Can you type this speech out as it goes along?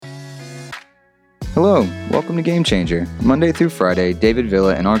Hello, welcome to Game Changer. Monday through Friday, David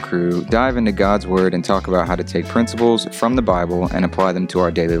Villa and our crew dive into God's Word and talk about how to take principles from the Bible and apply them to our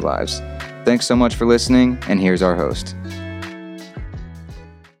daily lives. Thanks so much for listening, and here's our host.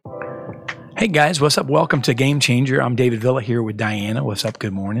 Hey guys, what's up? Welcome to Game Changer. I'm David Villa here with Diana. What's up?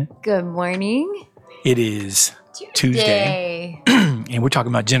 Good morning. Good morning. It is Tuesday. And we're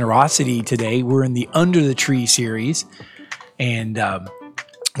talking about generosity today. We're in the Under the Tree series, and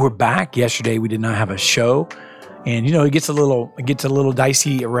we're back. Yesterday we did not have a show, and it gets a little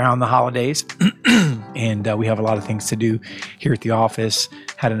dicey around the holidays, and we have a lot of things to do here at the office.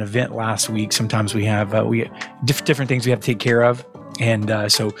 Had an event last week. Sometimes we have different things we have to take care of,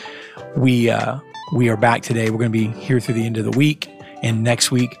 and so we are back today. We're going to be here through the end of the week, and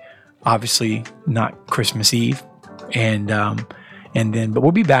next week, obviously not Christmas Eve, but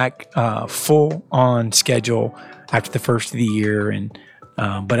we'll be back full on schedule after the first of the year. And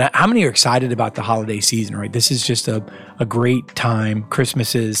but how many are excited about the holiday season, right? This is just a great time.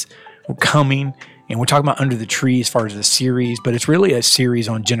 Christmas is coming, and we're talking about Under the Tree as far as the series, but it's really a series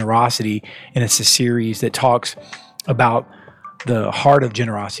on generosity, and it's a series that talks about the heart of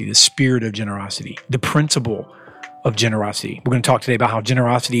generosity, the spirit of generosity, the principle of generosity. We're going to talk today about how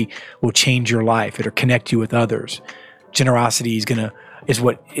generosity will change your life. It'll connect you with others. Generosity is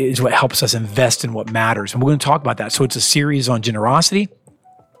what helps us invest in what matters, and we're going to talk about that. So it's a series on generosity.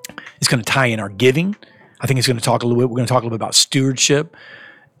 It's going to tie in our giving. I think it's going to talk a little bit. We're going to talk a little bit about stewardship,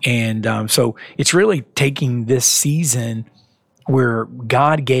 and so it's really taking this season where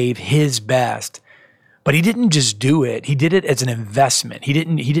God gave His best, but He didn't just do it. He did it as an investment. He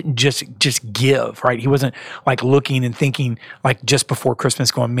didn't just give, right? He wasn't like looking and thinking like just before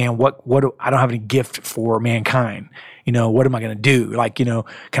Christmas, going, man, I don't have any gift for mankind. What am I going to do? Like, can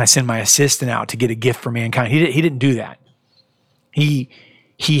I send my assistant out to get a gift for mankind? He didn't do that.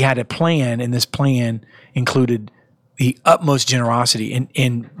 He had a plan, and this plan included the utmost generosity.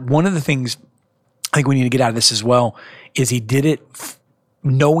 And one of the things I think we need to get out of this as well is He did it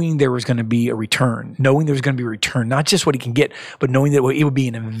knowing there was going to be a return, not just what He can get, but knowing that it would be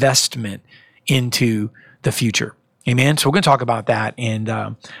an investment into the future. Amen. So we're going to talk about that. And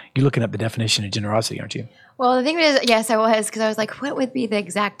you're looking up the definition of generosity, aren't you? Well, the thing is, yes, I was, because I was like, what would be the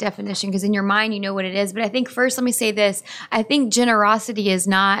exact definition? Because in your mind, you know what it is. But I think first, let me say this. I think generosity is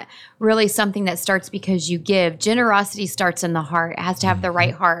not really something that starts because you give. Generosity starts in the heart. It has to have the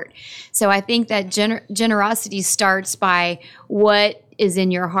right heart. So I think that generosity starts by what is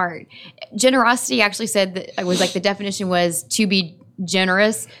in your heart. Generosity actually said that it was like the definition was to be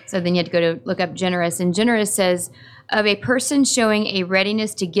generous. So then you had to go to look up generous. And generous says, of a person showing a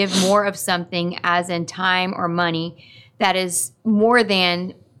readiness to give more of something, as in time or money, that is more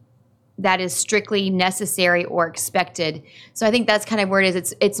than that is strictly necessary or expected. So I think that's kind of where it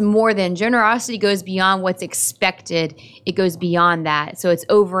is. It's more than. Generosity goes beyond what's expected. It goes beyond that. So it's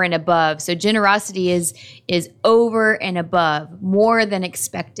over and above. So generosity is over and above, more than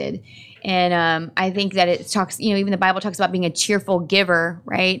expected. And I think that it talks, even the Bible talks about being a cheerful giver,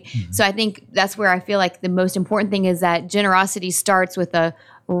 right? Mm-hmm. So I think that's where I feel like the most important thing is that generosity starts with a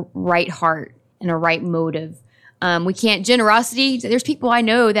right heart and a right motive. There's people I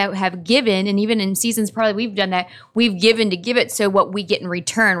know that have given, and even in seasons probably we've done that, we've given to give it, so what we get in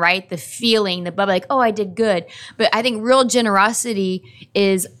return, right? The feeling, the bubble, like, oh, I did good. But I think real generosity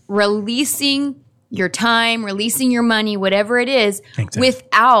is releasing your time, releasing your money, whatever it is,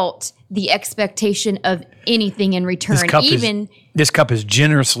 without the expectation of anything in return. This cup is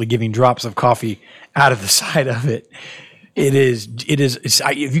generously giving drops of coffee out of the side of it.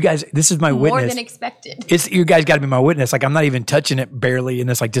 If you guys, this is my witness. More than expected. You guys got to be my witness. Like, I'm not even touching it barely, and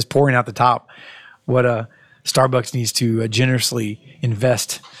it's like just pouring out the top. What Starbucks needs to generously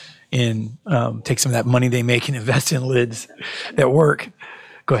invest in, take some of that money they make and invest in lids that work.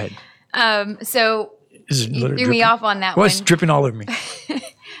 Go ahead. So you threw me off on that one. It's dripping all over me.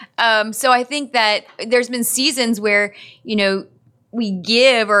 So I think that there's been seasons where, we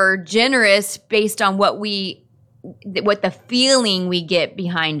give or are generous based on what the feeling we get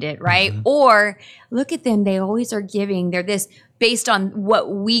behind it, right? Mm-hmm. Or look at them, they always are giving. They're this based on what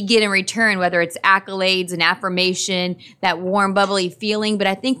we get in return, whether it's accolades and affirmation, that warm, bubbly feeling. But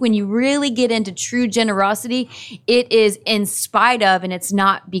I think when you really get into true generosity, it is in spite of, and it's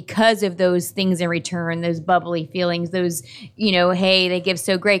not because of those things in return, those bubbly feelings, those, hey, they give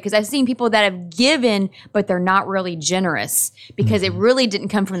so great. Because I've seen people that have given, but they're not really generous because it really didn't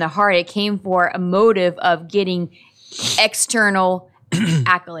come from the heart. It came for a motive of getting external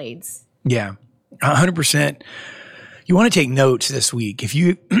accolades. Yeah, 100%. You want to take notes this week. If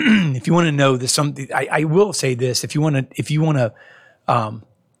you want to know this, something I will say this. If you want to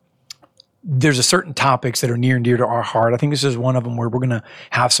there's a certain topics that are near and dear to our heart. I think this is one of them where we're going to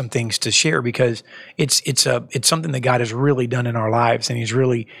have some things to share because it's something that God has really done in our lives, and He's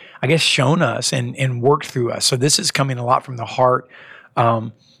really, I guess, shown us and worked through us. So this is coming a lot from the heart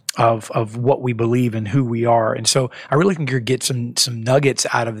of what we believe and who we are. And so I really think you'll get some nuggets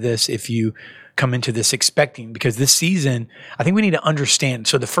out of this if you come into this expecting, because this season, I think we need to understand.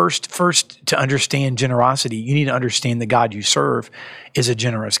 So the first to understand generosity, you need to understand the God you serve is a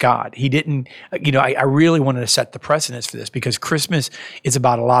generous God. He didn't, I really wanted to set the precedence for this because Christmas is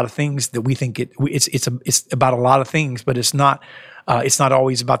about a lot of things that we think it's about a lot of things, but it's not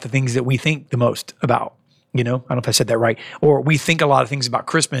always about the things that we think the most about. I don't know if I said that right. Or we think a lot of things about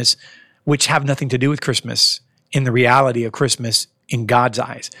Christmas, which have nothing to do with Christmas in the reality of Christmas in God's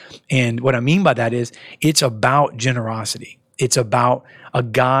eyes. And what I mean by that is it's about generosity. It's about a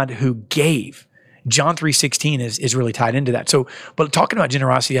God who gave. John 3:16 is really tied into that. So, but talking about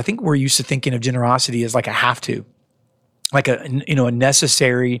generosity, I think we're used to thinking of generosity as like a have to, like a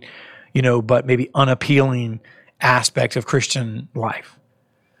necessary, but maybe unappealing aspect of Christian life.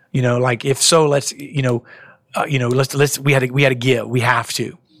 Like if so, let's we had to give. We have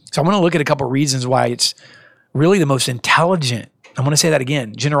to. So I want to look at a couple of reasons why it's really the most intelligent. I'm going to say that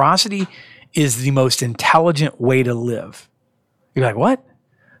again. Generosity is the most intelligent way to live. You're like, what?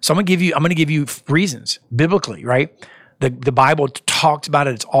 So I'm going to give you reasons biblically, right? The Bible talks about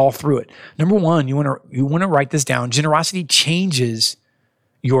it. It's all through it. Number one, you want to write this down. Generosity changes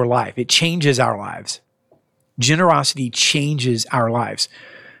your life. It changes our lives. Generosity changes our lives.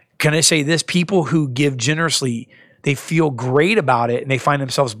 Can I say this? People who give generously, they feel great about it and they find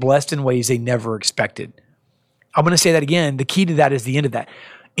themselves blessed in ways they never expected. I'm going to say that again. The key to that is the end of that,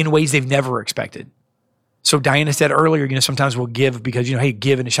 in ways they've never expected. So Diana said earlier, sometimes we'll give because, hey,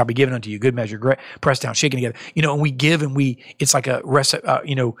 give and it shall be given unto you. Good measure, pressed down, shaken together. And we give and it's like a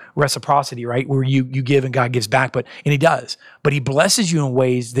reciprocity, right? Where you give and God gives back, and He does. But He blesses you in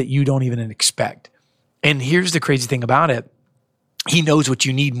ways that you don't even expect. And here's the crazy thing about it. He knows what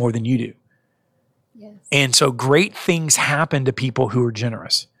you need more than you do. Yes. And so great things happen to people who are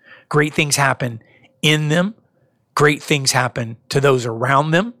generous. Great things happen in them. Great things happen to those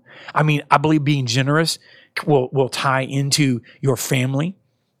around them. I mean, I believe being generous will tie into your family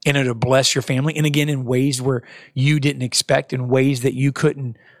and it'll bless your family. And again, in ways where you didn't expect, in ways that you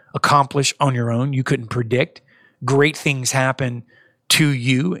couldn't accomplish on your own, you couldn't predict. Great things happen to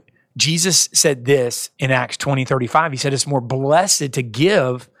you. Jesus said this in Acts 20:35. He said, it's more blessed to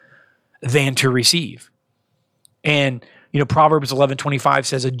give than to receive. And, Proverbs 11:25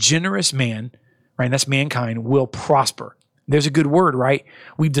 says, a generous man, right, and that's mankind, will prosper. There's a good word, right?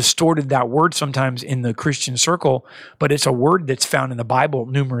 We've distorted that word sometimes in the Christian circle, but it's a word that's found in the Bible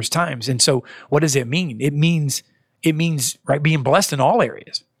numerous times. And so what does it mean? It means, right, being blessed in all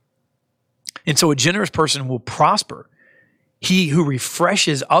areas. And so a generous person will prosper. He who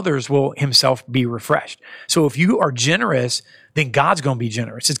refreshes others will himself be refreshed. So if you are generous, then God's going to be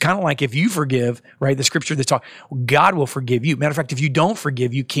generous. It's kind of like if you forgive, right? The scripture that's talking, God will forgive you. Matter of fact, if you don't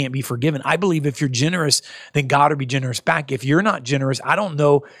forgive, you can't be forgiven. I believe if you're generous, then God will be generous back. If you're not generous, I don't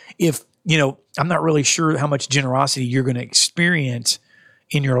know if, I'm not really sure how much generosity you're going to experience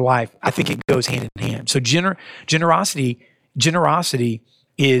in your life. I think it goes hand in hand. So generosity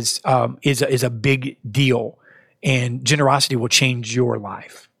is a big deal. And generosity will change your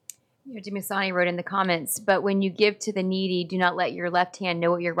life. Dumisani wrote in the comments, but when you give to the needy, do not let your left hand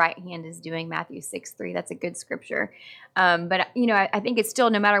know what your right hand is doing. Matthew 6:3. That's a good scripture. But I think it's still,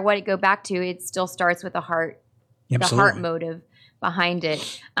 no matter what it go back to, it still starts with the heart, Absolutely. The heart motive behind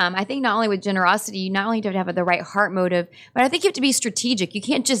it. I think not only with generosity, you not only have to have the right heart motive, but I think you have to be strategic. You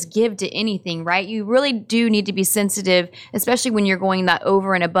can't just give to anything, right? You really do need to be sensitive, especially when you're going that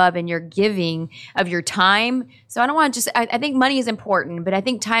over and above and you're giving of your time. So I don't want to I think money is important, but I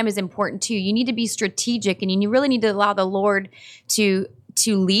think time is important too. You need to be strategic, and you really need to allow the Lord to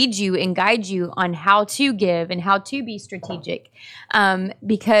lead you and guide you on how to give and how to be strategic.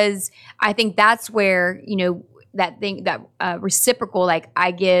 Because I think that's where, that reciprocal, like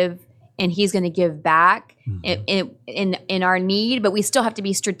I give and He's going to give back in our need, but we still have to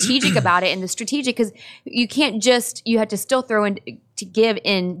be strategic about it. And the strategic, because you have to still throw in to give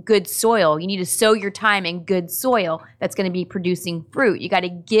in good soil. You need to sow your time in good soil that's going to be producing fruit. You got to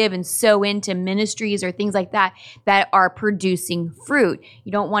give and sow into ministries or things like that are producing fruit.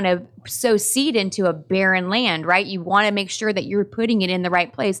 You don't want to sow seed into a barren land, right? You want to make sure that you're putting it in the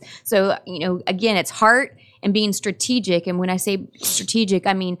right place. So, again, it's heart and being strategic. And when I say strategic,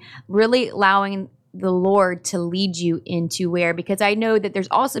 I mean really allowing the Lord to lead you into where, because I know that there's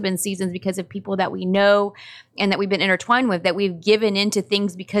also been seasons because of people that we know and that we've been intertwined with, that we've given into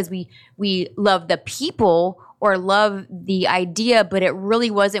things because we love the people or love the idea, but it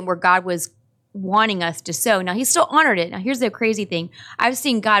really wasn't where God was wanting us to sow. Now, he still honored it. Now, here's the crazy thing. I've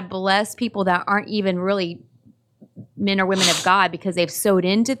seen God bless people that aren't even really men or women of God because they've sowed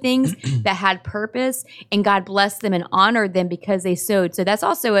into things that had purpose, and God blessed them and honored them because they sowed. So that's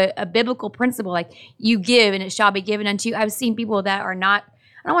also a biblical principle. Like, you give and it shall be given unto you. I've seen people that are not,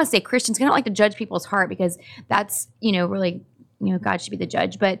 I don't want to say Christians, because I don't like to judge people's heart, because that's, really, God should be the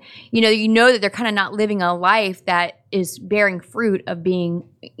judge. But, you know that they're kind of not living a life that is bearing fruit of being,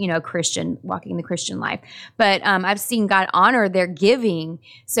 a Christian, walking the Christian life. But I've seen God honor their giving.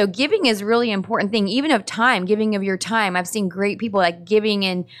 So giving is really important thing, even of time, giving of your time. I've seen great people like giving.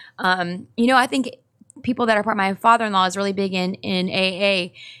 And, I think people that are part, my father-in-law is really big in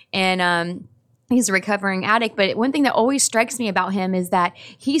AA, and he's a recovering addict. But one thing that always strikes me about him is that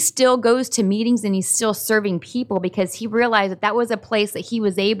he still goes to meetings and he's still serving people, because he realized that was a place that he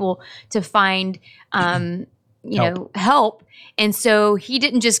was able to find, help. And so he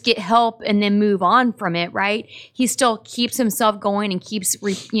didn't just get help and then move on from it, right? He still keeps himself going and keeps,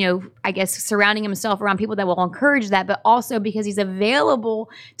 surrounding himself around people that will encourage that, but also because he's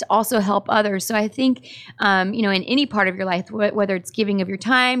available to also help others. So I think, in any part of your life, whether it's giving of your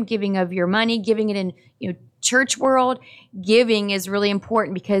time, giving of your money, giving it in, church world, giving is really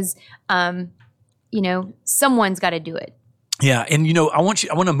important, because, someone's got to do it. Yeah. And, I want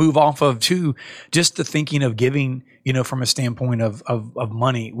to move off of too, just the thinking of giving, from a standpoint of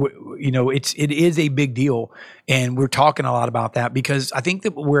money. It is a big deal. And we're talking a lot about that, because I think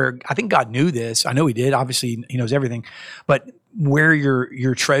God knew this. I know he did. Obviously he knows everything, but where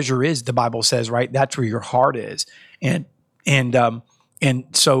your treasure is, the Bible says, right? That's where your heart is. And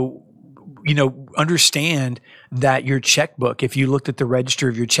so, understand that your checkbook, if you looked at the register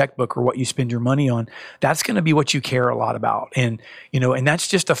of your checkbook or what you spend your money on, that's going to be what you care a lot about. And, and that's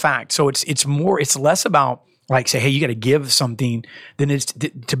just a fact. So it's less about like, say, hey, you got to give something than it's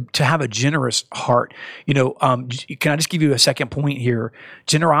to have a generous heart. Can I just give you a second point here?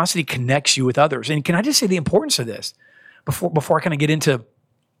 Generosity connects you with others. And can I just say the importance of this before I kind of get into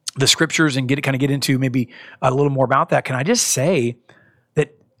the scriptures and get into maybe a little more about that? Can I just say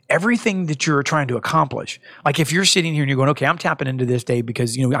that everything that you're trying to accomplish, like if you're sitting here and you're going, okay, I'm tapping into this, Dave,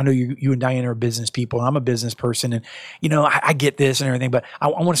 because, I know you and Diane are business people and I'm a business person, and, I get this and everything, but I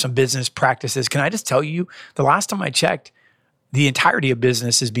want some business practices. Can I just tell you, the last time I checked, the entirety of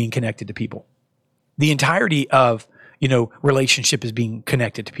business is being connected to people. The entirety of, relationship is being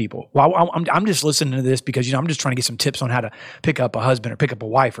connected to people. Well, I'm just listening to this because, I'm just trying to get some tips on how to pick up a husband or pick up a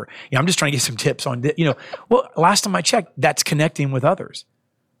wife, or, I'm just trying to get some tips on, well, last time I checked, that's connecting with others.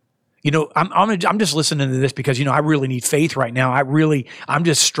 I'm just listening to this because, I really need faith right now. I'm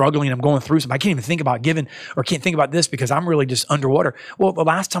just struggling. I'm going through something. I can't even think about giving, or can't think about this because I'm really just underwater. Well, the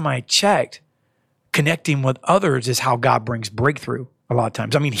last time I checked, connecting with others is how God brings breakthrough a lot of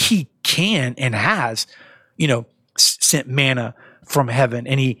times. I mean, he can and has, sent manna from heaven,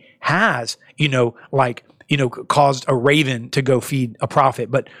 and he has, caused a raven to go feed a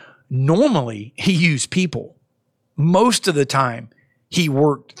prophet. But normally he used people. Most of the time, he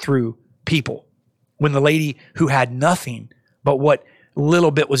worked through people. When the lady who had nothing but what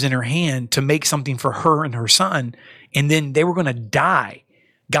little bit was in her hand to make something for her and her son, and then they were going to die,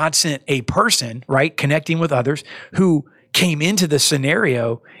 God sent a person, right, connecting with others, who came into the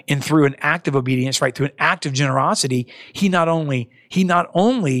scenario, and through an act of obedience, right, through an act of generosity, he not only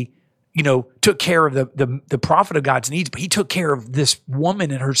took care of the prophet of God's needs, but he took care of this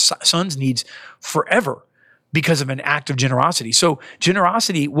woman and her son's needs forever, because of an act of generosity. So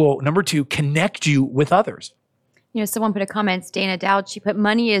generosity will, number 2, connect you with others. Someone put a comment, Dana Dowd, she put,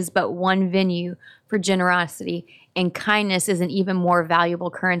 money is but one venue for generosity, and kindness is an even more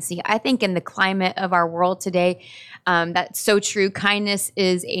valuable currency. I think in the climate of our world today, that's so true. Kindness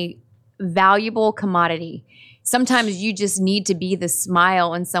is a valuable commodity. Sometimes you just need to be the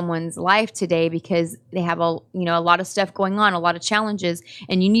smile in someone's life today because they have a lot of stuff going on, a lot of challenges,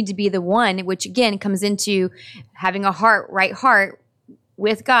 and you need to be the one, which again comes into having a right heart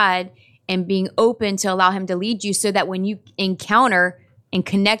with God and being open to allow him to lead you, so that when you encounter and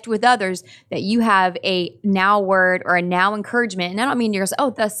connect with others, that you have a now word or a now encouragement. And I don't mean you're just,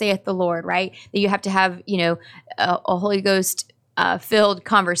 oh, thus saith the Lord, right? That you have to have, a Holy Ghost filled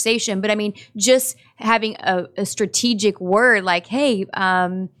conversation. But I mean, just having a strategic word like, hey,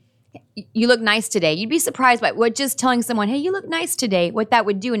 you look nice today. You'd be surprised by what just telling someone, hey, you look nice today, what that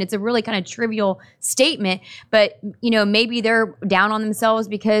would do. And it's a really kind of trivial statement, but maybe they're down on themselves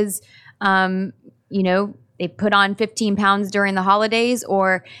because, they put on 15 pounds during the holidays,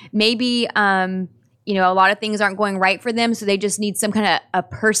 or maybe, a lot of things aren't going right for them. So they just need some kind of a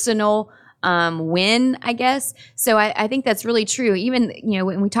personal win, I guess. So I think that's really true. Even,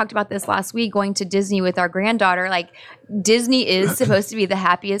 when we talked about this last week, going to Disney with our granddaughter, like Disney is supposed to be the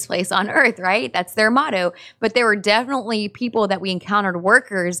happiest place on earth, right? That's their motto. But there were definitely people that we encountered,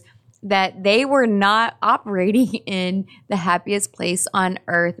 workers, that they were not operating in the happiest place on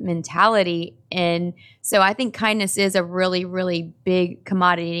earth mentality. And so I think kindness is a really, really big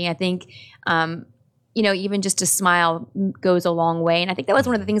commodity. I think, even just a smile goes a long way. And I think that was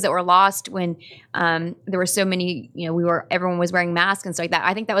one of the things that were lost when there were so many, everyone was wearing masks and stuff like that.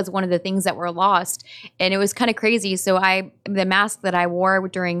 I think that was one of the things that were lost. And it was kind of crazy. So the mask that I wore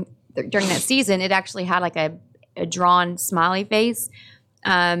during that season, it actually had like a drawn smiley face.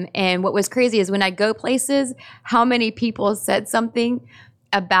 And what was crazy is when I go places, how many people said something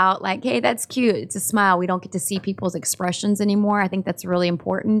about like, hey, that's cute. It's a smile. We don't get to see people's expressions anymore. I think that's really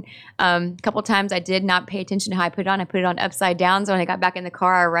important. A couple of times I did not pay attention to how I put it on. I put it on upside down. So when I got back in the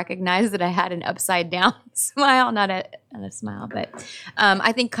car, I recognized that I had an upside down smile, not a smile. But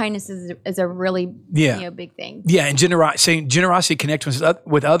I think kindness is a really big thing. Yeah, and generosity connects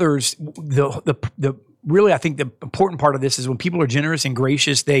with others. Really, I think the important part of this is when people are generous and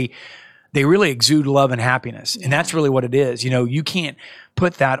gracious, they really exude love and happiness. And that's really what it is. You can't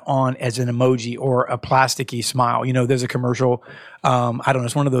put that on as an emoji or a plasticky smile. There's a commercial, I don't know,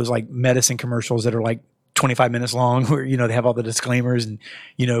 it's one of those like medicine commercials that are like 25 minutes long where, they have all the disclaimers and,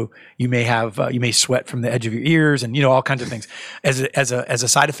 you may sweat from the edge of your ears and, all kinds of things as a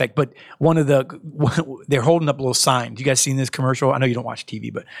side effect. But they're holding up a little sign. You guys seen this commercial? I know you don't watch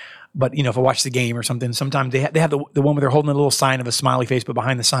TV, but if I watch the game or something, sometimes they have the one where they're holding a little sign of a smiley face, but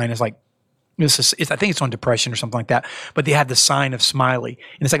behind the sign is like, I think it's on depression or something like that, but they have the sign of smiley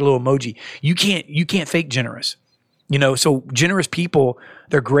and it's like a little emoji. You can't fake generous. So generous people,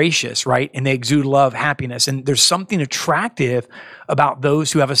 they're gracious, right? And they exude love, happiness. And there's something attractive about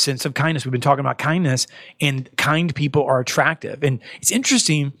those who have a sense of kindness. We've been talking about kindness, and kind people are attractive. And it's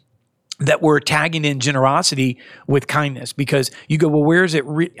interesting that we're tagging in generosity with kindness, because you go, well, where is it?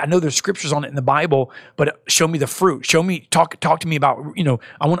 I know there's scriptures on it in the Bible, but show me the fruit. Talk to me about,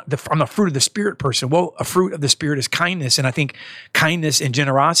 I'm a fruit of the Spirit person. Well, a fruit of the Spirit is kindness. And I think kindness and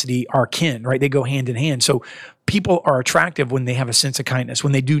generosity are kin, right? They go hand in hand. So people are attractive when they have a sense of kindness,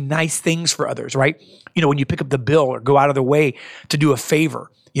 when they do nice things for others, right? When you pick up the bill or go out of their way to do a favor,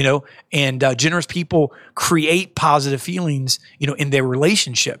 and generous people create positive feelings, in their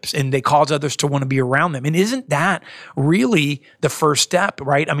relationships, and they cause others to want to be around them. And isn't that really the first step,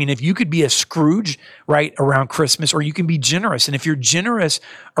 right? I mean, if you could be a Scrooge, right, around Christmas, or you can be generous. And if you're generous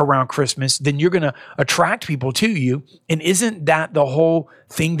around Christmas, then you're going to attract people to you. And isn't that the whole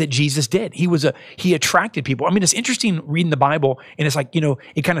thing that Jesus did? He attracted people. I mean, it's interesting reading the Bible, and it's like,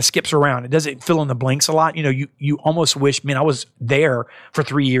 it kind of skips around. It doesn't fill in the blanks a lot. You almost wish, man, I was there for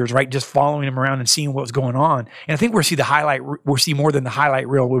 3 years, right? Just following him around and seeing what was going on. And I think we'll see more than the highlight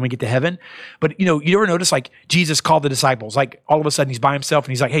reel when we get to heaven. But, you ever notice like Jesus called the disciples, like all of a sudden he's by himself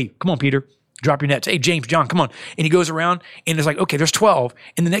and he's like, hey, come on, Peter, drop your nets. Hey, James, John, come on. And he goes around and it's like, okay, there's 12.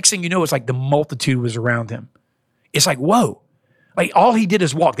 And the next thing you know, it's like the multitude was around him. It's like, whoa. Like all he did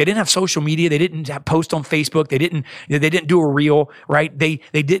is walk. They didn't have social media. They didn't have post on Facebook. They didn't do a reel, right? They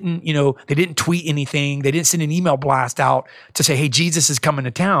didn't tweet anything. They didn't send an email blast out to say, hey, Jesus is coming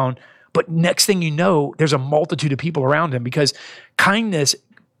to town. But next thing you know, there's a multitude of people around him, because kindness,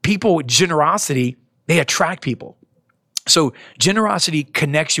 people with generosity, they attract people. So generosity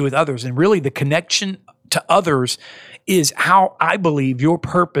connects you with others, and really the connection to others is how I believe your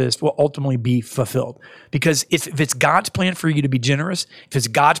purpose will ultimately be fulfilled. Because if it's God's plan for you to be generous, if it's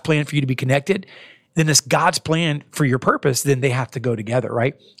God's plan for you to be connected, then it's God's plan for your purpose, then they have to go together,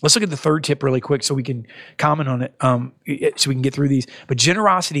 right? Let's look at the third tip really quick so we can comment on it, so we can get through these. But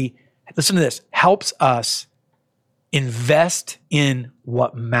generosity, listen to this, helps us invest in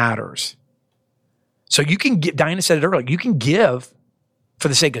what matters. So you can get, Diana said it earlier, you can give for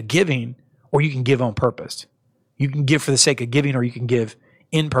the sake of giving, or you can give on purpose. You can give for the sake of giving, or you can give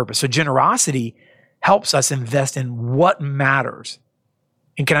in purpose. So generosity helps us invest in what matters.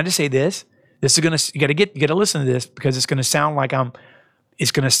 And can I just say this? This is you got to listen to this, because it's going to sound like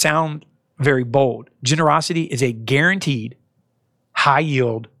it's going to sound very bold. Generosity is a guaranteed high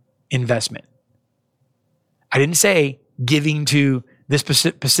yield investment. I didn't say giving to this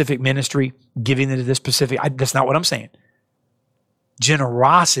specific ministry, giving to this specific, that's not what I'm saying.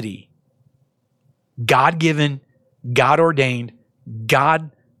 Generosity, God-given, God-ordained,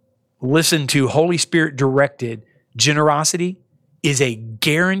 God listened to, Holy Spirit directed generosity is a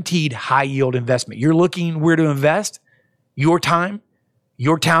guaranteed high yield investment. You're looking where to invest your time,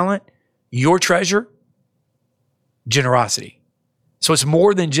 your talent, your treasure, generosity. So it's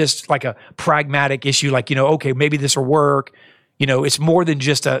more than just like a pragmatic issue, like, okay, maybe this will work. It's more than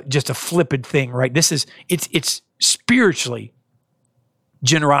just a flippant thing, right? It's spiritually,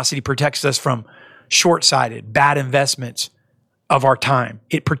 generosity protects us from short-sighted, bad investments of our time.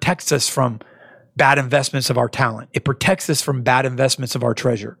 It protects us from bad investments of our talent. It protects us from bad investments of our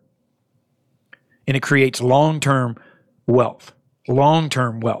treasure. And it creates long-term wealth.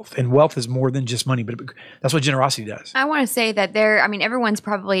 And wealth is more than just money, but that's what generosity does. I want to say that everyone's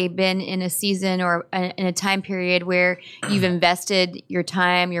probably been in a season or in a time period where you've invested your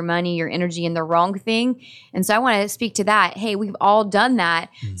time, your money, your energy in the wrong thing. And so I want to speak to that. Hey, we've all done that.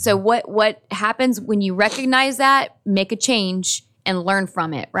 Mm-hmm. So what happens when you recognize that, make a change and learn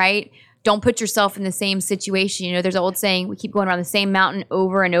from it, right? Don't put yourself in the same situation. There's an old saying, we keep going around the same mountain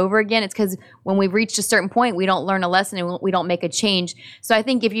over and over again. It's because when we've reached a certain point, we don't learn a lesson and we don't make a change. So I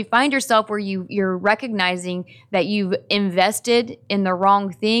think if you find yourself where you're recognizing that you've invested in the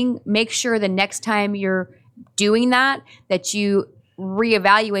wrong thing, make sure the next time you're doing that you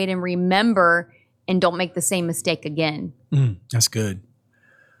reevaluate and remember and don't make the same mistake again. That's good.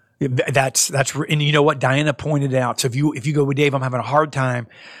 And you know what? Diana pointed out. So if you go with Dave, I'm having a hard time.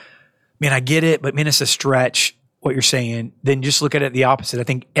 Man, I get it, but man, it's a stretch what you're saying. Then just look at it the opposite. I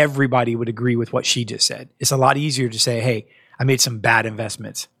think everybody would agree with what she just said. It's a lot easier to say, hey, I made some bad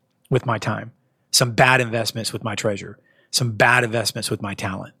investments with my time, some bad investments with my treasure, some bad investments with my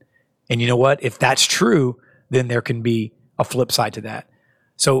talent. And you know what? If that's true, then there can be a flip side to that.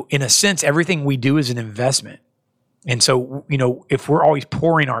 So in a sense, everything we do is an investment. And so, if we're always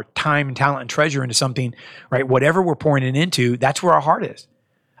pouring our time and talent and treasure into something, right, whatever we're pouring it into, that's where our heart is.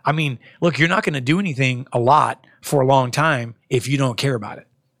 I mean, look, you're not going to do anything a lot for a long time if you don't care about it.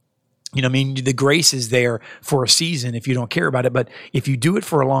 The grace is there for a season if you don't care about it. But if you do it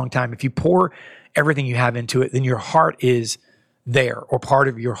for a long time, if you pour everything you have into it, then your heart is there, or part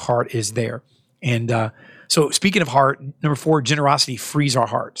of your heart is there. And so speaking of heart, number 4, generosity frees our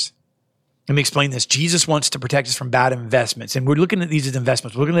hearts. Let me explain this. Jesus wants to protect us from bad investments. And we're looking at these as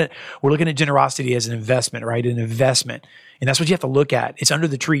investments. We're looking at generosity as an investment, right? An investment. And that's what you have to look at. It's under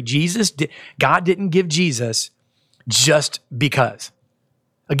the tree. God didn't give Jesus just because.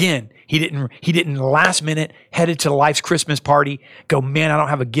 Again, he didn't last minute headed to life's Christmas party, go, man, I don't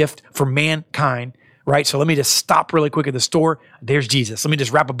have a gift for mankind, right? So let me just stop really quick at the store. There's Jesus. Let me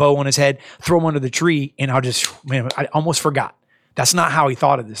just wrap a bow on his head, throw him under the tree, and I almost forgot. That's not how he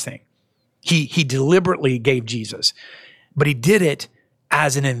thought of this thing. He deliberately gave Jesus, but he did it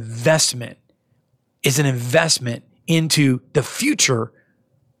as an investment. It's an investment into the future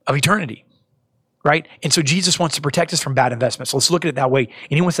of eternity, right? And so Jesus wants to protect us from bad investments. So let's look at it that way.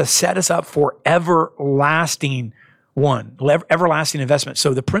 And he wants to set us up for everlasting investment.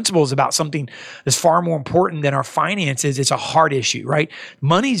 So the principle is about something that's far more important than our finances. It's a heart issue, right?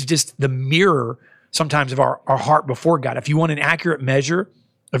 Money's just the mirror sometimes of our heart before God. If you want an accurate measure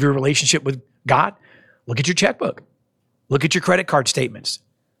of your relationship with God, look at your checkbook. Look at your credit card statements.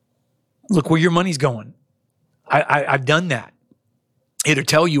 Look where your money's going. I've done that. It'll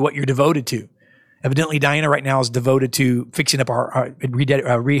tell you what you're devoted to. Evidently, Diana right now is devoted to fixing up our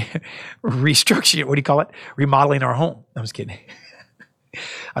restructuring. What do you call it? Remodeling our home. I'm just kidding.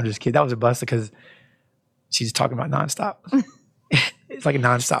 I'm just kidding. That was a bust because she's talking about nonstop. It's like a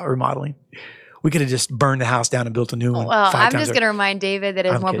nonstop remodeling. We could have just burned the house down and built a new one. Well, I'm just going to remind David that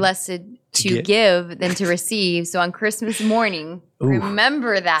it's more blessed to give than to receive. So on Christmas morning,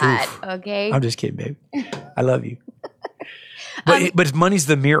 remember that, okay? I'm just kidding, babe. I love you. But money's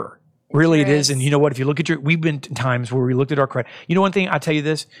the mirror. Really, it is. And you know what? If you look at we've been in times where we looked at our credit. You know one thing, I'll tell you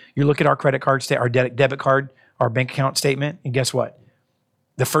this. You look at our credit card, our debit card, our bank account statement, and guess what?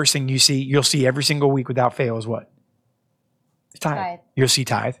 The first thing you'll see every single week without fail is what? It's tithe. You'll see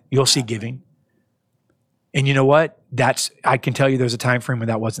tithe. You'll see giving. And you know what? I can tell you there's a time frame when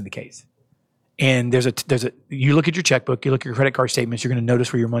that wasn't the case. And you look at your checkbook, you look at your credit card statements, you're going to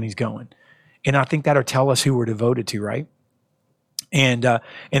notice where your money's going. And I think that'll tell us who we're devoted to, right? And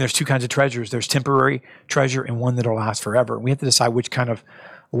there's 2 kinds of treasures. There's temporary treasure and one that'll last forever. We have to decide which kind of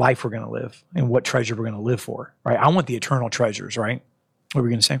life we're going to live and what treasure we're going to live for, right? I want the eternal treasures, right? What were we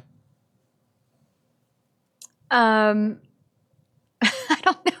going to say? I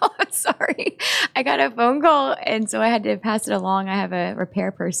don't know. I'm sorry. I got a phone call, and so I had to pass it along. I have a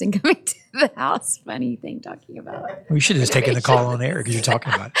repair person coming to the house. Funny thing talking about. We should have just taken the call on air because you're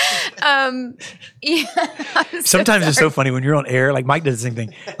talking about it. Yeah, Sometimes it's so funny when you're on air, like Mike does the same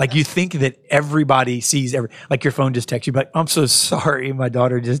thing. Like you think that everybody sees like your phone just texts you, but I'm so sorry. My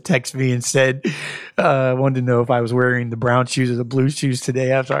daughter just texted me and said, wanted to know if I was wearing the brown shoes or the blue shoes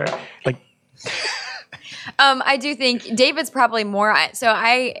today. I'm sorry. Like, I do think David's probably more. So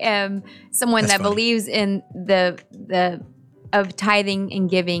I am someone that believes in the of tithing and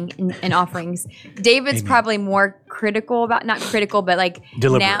giving and offerings. David's probably more critical about, not critical, but like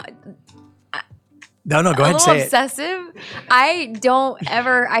deliberate. Now. No, go ahead and say obsessive. I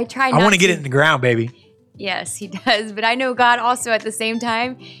try not I want to get it in the ground, baby. Yes, he does. But I know God also at the same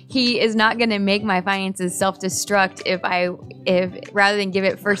time, he is not going to make my finances self-destruct if rather than give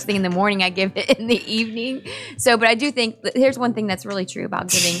it first thing in the morning, I give it in the evening. So, but I do think here's one thing that's really true about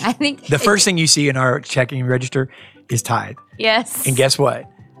giving. I think the first thing you see in our checking register is tithe. Yes. And guess what?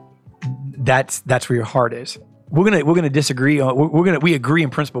 That's where your heart is. We're gonna disagree. We agree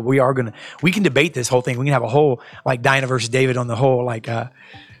in principle. We can debate this whole thing. We can have a whole like Dinah versus David on the whole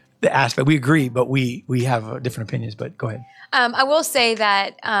the aspect. We agree, but we have different opinions. But go ahead. I will say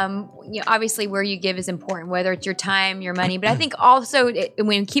that obviously where you give is important, whether it's your time, your money. But I think also when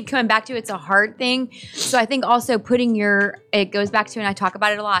we keep coming back to it, it's a hard thing. So I think also it goes back to, and I talk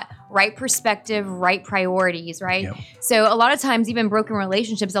about it a lot, right perspective, right priorities, right? Yep. So a lot of times, even broken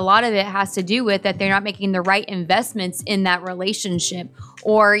relationships, a lot of it has to do with that they're not making the right investments in that relationship,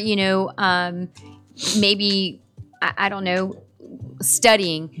 or maybe I don't know.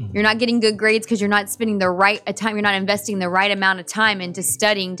 Studying, you're not getting good grades because you're not spending the right time. You're not investing the right amount of time into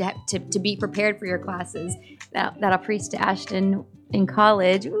studying to be prepared for your classes. That I preached to Ashton in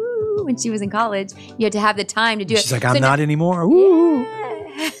college. Ooh, when she was in college, you had to have the time to do it. She's like, I'm not anymore. Ooh.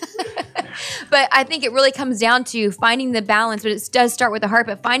 Yeah. But I think it really comes down to finding the balance. But it does start with the heart.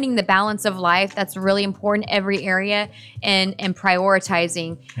 But finding the balance of life, that's really important in every area, and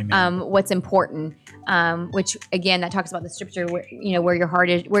prioritizing what's important. Which again, that talks about the scripture where your heart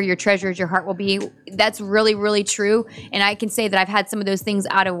is, where your treasure is, your heart will be. That's really, really true. And I can say that I've had some of those things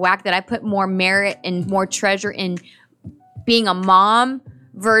out of whack, that I put more merit and more treasure in being a mom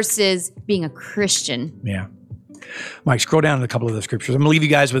versus being a Christian. Yeah. Mike, scroll down to a couple of the scriptures. I'm going to leave you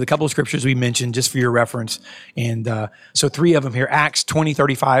guys with a couple of scriptures we mentioned just for your reference. And so 3 of them here, Acts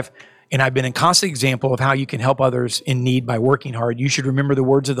 20:35. And I've been a constant example of how you can help others in need by working hard. You should remember the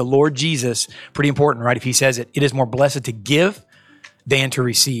words of the Lord Jesus. Pretty important, right? If he says it is more blessed to give than to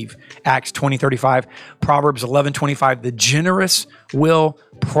receive. Acts 20:35, Proverbs 11:25, the generous will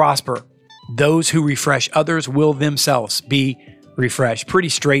prosper. Those who refresh others will themselves be refreshed. Pretty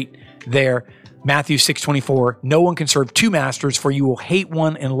straight there. Matthew 6:24, no one can serve 2 masters, for you will hate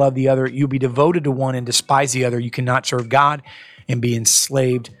one and love the other. You'll be devoted to one and despise the other. You cannot serve God and be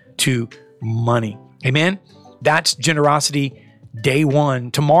enslaved to money. Amen. That's generosity day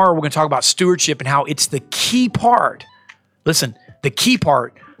 1. Tomorrow we're going to talk about stewardship and how it's the key part. Listen, the key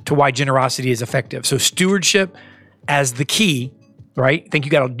part to why generosity is effective. So stewardship as the key, right? Think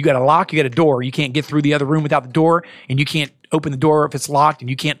you got a lock, you got a door. You can't get through the other room without the door, and you can't open the door if it's locked,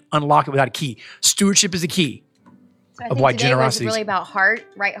 and you can't unlock it without a key. Stewardship is the key of why generosity is really about heart,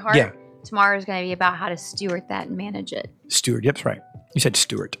 right heart. Yeah. Tomorrow is going to be about how to steward that and manage it. Steward. Yep, that's right. You said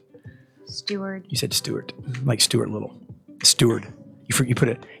steward. Steward. You said Stuart, like Stuart Little. Steward. You put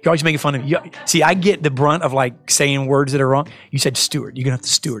it. You're always making fun of me. See, I get the brunt of like saying words that are wrong. You said steward. You're gonna have to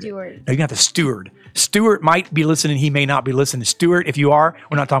steward. No, you're gonna have to steward. Stuart might be listening. He may not be listening. Stuart, if you are,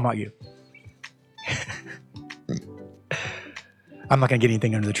 we're not talking about you. I'm not gonna get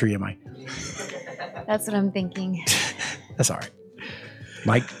anything under the tree, am I? That's what I'm thinking. That's all right,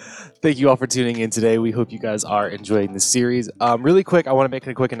 Mike. Thank you all for tuning in today. We hope you guys are enjoying this series. Really quick, I want to make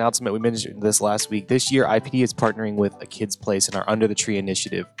a quick announcement. We mentioned this last week. This year, IPD is partnering with A Kid's Place in our Under the Tree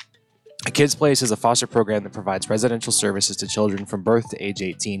initiative. A Kid's Place is a foster program that provides residential services to children from birth to age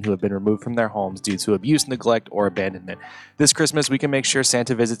 18 who have been removed from their homes due to abuse, neglect, or abandonment. This Christmas, we can make sure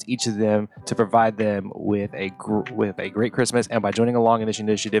Santa visits each of them to provide them with a great Christmas, and by joining along in this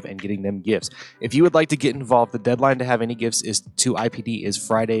initiative and getting them gifts. If you would like to get involved, the deadline to have any gifts to IPD is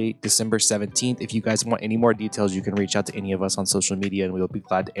Friday, December 17th. If you guys want any more details, you can reach out to any of us on social media, and we will be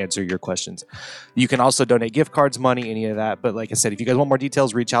glad to answer your questions. You can also donate gift cards, money, any of that. But like I said, if you guys want more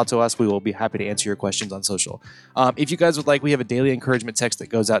details, reach out to us. We will be happy to answer your questions on social. If you guys would like, we have a daily encouragement text that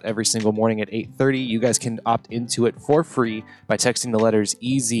goes out every single morning at 8:30. You guys can opt into it for free by texting the letters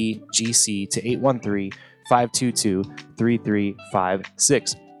EZGC to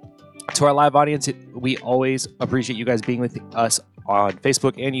 813-522-3356. To our live audience, we always appreciate you guys being with us on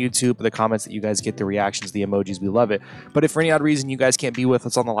Facebook and YouTube, the comments that you guys get, the reactions, the emojis, we love it. But if for any odd reason you guys can't be with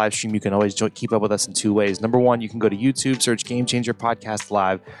us on the live stream, you can always keep up with us in 2 ways. Number 1, you can go to YouTube, search Game Changer Podcast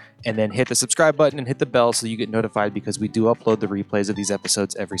Live, and then hit the subscribe button and hit the bell so you get notified because we do upload the replays of these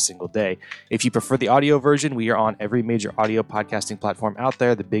episodes every single day. If you prefer the audio version, we are on every major audio podcasting platform out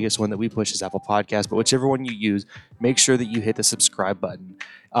there. The biggest one that we push is Apple Podcasts, but whichever one you use, make sure that you hit the subscribe button.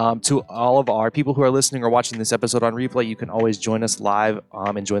 To all of our people who are listening or watching this episode on replay, you can always join us live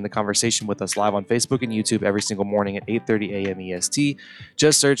and join the conversation with us live on Facebook and YouTube every single morning at 8:30 a.m. EST.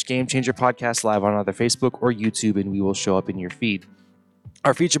 Just search Game Changer Podcast live on either Facebook or YouTube, and we will show up in your feed.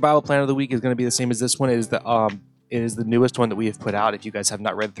 Our feature Bible plan of the week is going to be the same as this one. It is the newest one that we have put out. If you guys have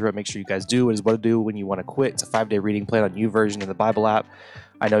not read through it, make sure you guys do. It is what to do when you want to quit. It's a 5-day reading plan on YouVersion in the Bible app.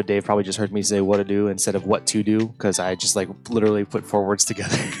 I know Dave probably just heard me say what to do instead of what to do because I just literally put 4 words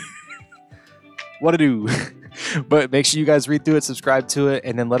together. What to do. But make sure you guys read through it, subscribe to it,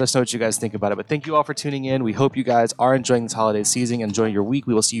 and then let us know what you guys think about it. But thank you all for tuning in. We hope you guys are enjoying this holiday season, enjoying your week.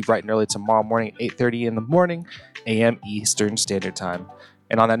 We will see you bright and early tomorrow morning at 8:30 in the morning, a.m. Eastern Standard Time.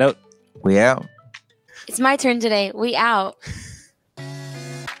 And on that note, We out. It's my turn today. We out.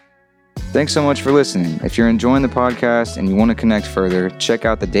 Thanks so much for listening. If you're enjoying the podcast and you want to connect further, check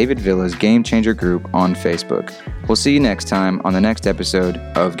out the David Villa's Game Changer group on Facebook. We'll see you next time on the next episode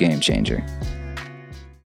of Game Changer.